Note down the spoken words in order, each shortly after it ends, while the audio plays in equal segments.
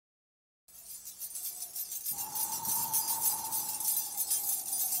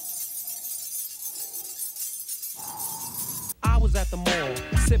was at the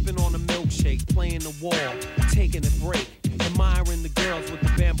mall, sipping on a milkshake, playing the wall, taking a break, admiring the girls with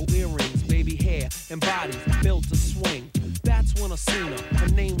the bamboo earrings, baby hair, and bodies built to swing. That's when I seen her. Her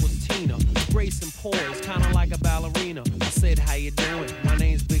name was Tina. Grace and poise, kinda like a ballerina. I said, how you doing? My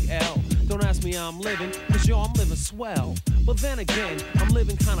name's Big L. Don't ask me how I'm living, cause yo, I'm living swell. But then again, I'm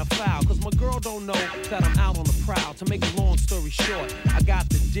living kinda foul, cause my girl don't know that I'm out on the prowl. To make a long story short, I got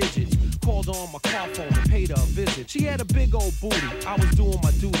the digits. Called her on my car phone and paid her a visit. She had a big old booty, I was doing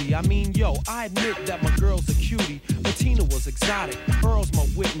my duty. I mean, yo, I admit that my girl's a cutie, but Tina was exotic. Earl's my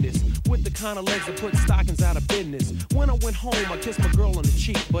witness, with the kind of legs that put stockings out of business. When I went home, I kissed my girl on the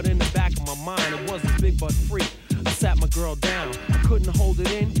cheek, but in the back of my mind, it was this big butt freak. I sat my girl down, I couldn't hold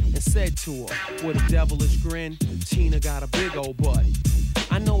it in, and said to her, with a devilish grin, Tina got a big old butt.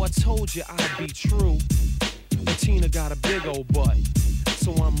 I know I told you I'd be true, but Tina got a big old butt,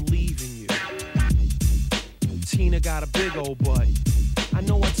 so I'm leaving you. Tina got a big old butt. I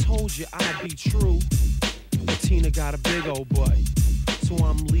know I told you I'd be true, but Tina got a big old butt, so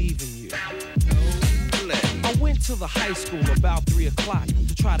I'm leaving you. I went to the high school about 3 o'clock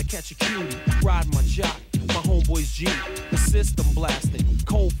to try to catch a cutie, ride my jock, my homeboy's Jeep, the system blasting,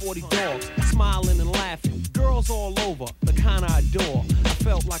 cold 40 dogs, smiling and laughing, girls all over, the kind I adore. I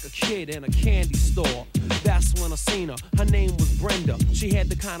felt like a kid in a candy store. That's when I seen her, her name was Brenda. She had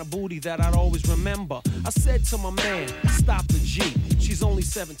the kind of booty that I'd always remember. I said to my man, stop the Jeep, she's only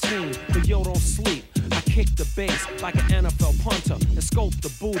 17, but yo, don't sleep. I kicked the bass like an NFL punter and scoped the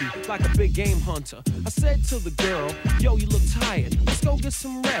booty like a big game hunter. I said to the girl, yo, you look tired, let's go get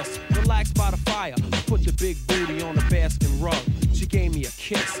some rest, relax by the fire. I put the big booty on the basket rug. She gave me a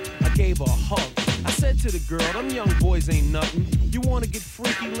kiss, I gave her a hug. I said to the girl, them young boys ain't nothing. You wanna get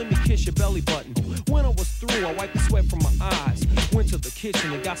freaky, let me kiss your belly button. When I was through, I wiped the sweat from my eyes, went to the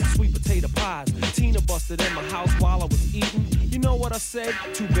kitchen and got some sweet potato pies. Tina busted in my house while I was eating. You know what I said?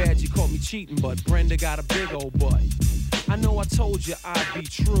 Too bad you caught me cheating, but Brenda got a big old butt. I know I told you I'd be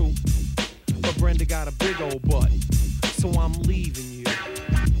true, but Brenda got a big old butt, so I'm leaving you.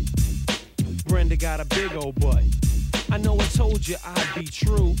 Brenda got a big old butt. I know I told you I'd be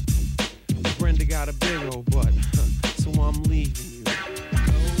true, but Brenda got a big old butt, so I'm leaving you.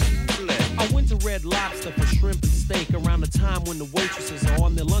 I went to Red Lobster for shrimp and steak around the time when the waitresses are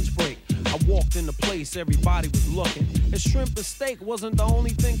on their lunch break. I walked in the place, everybody was looking, and shrimp and steak wasn't the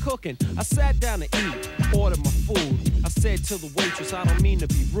only thing cooking. I sat down to eat, ordered my food. I said to the waitress, I don't mean to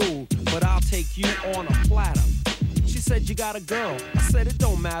be rude, but I'll take you on a platter. She said, you got a girl. I said, it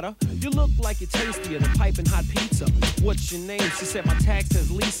don't matter. You look like you're tastier than piping hot pizza. What's your name? She said, my tag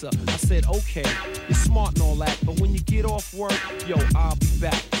says Lisa. I said, okay, you're smart and all that, but when you get off work, yo, I'll be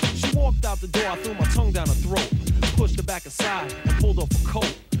back. She walked out the door, I threw my tongue down her throat, pushed her back aside and pulled off a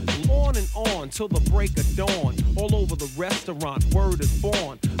coat. On and on till the break of dawn. All over the restaurant, word is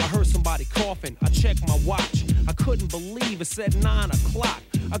born. I heard somebody coughing, I checked my watch. I couldn't believe it said 9 o'clock.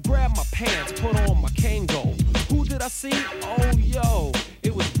 I grabbed my pants, put on my Kango. Who did I see? Oh, yo,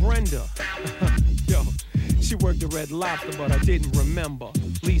 it was Brenda. Yo, she worked at Red Lobster, but I didn't remember.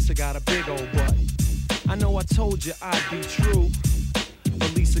 Lisa got a big old butt. I know I told you I'd be true,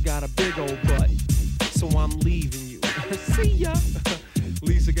 but Lisa got a big old butt, so I'm leaving you. See ya.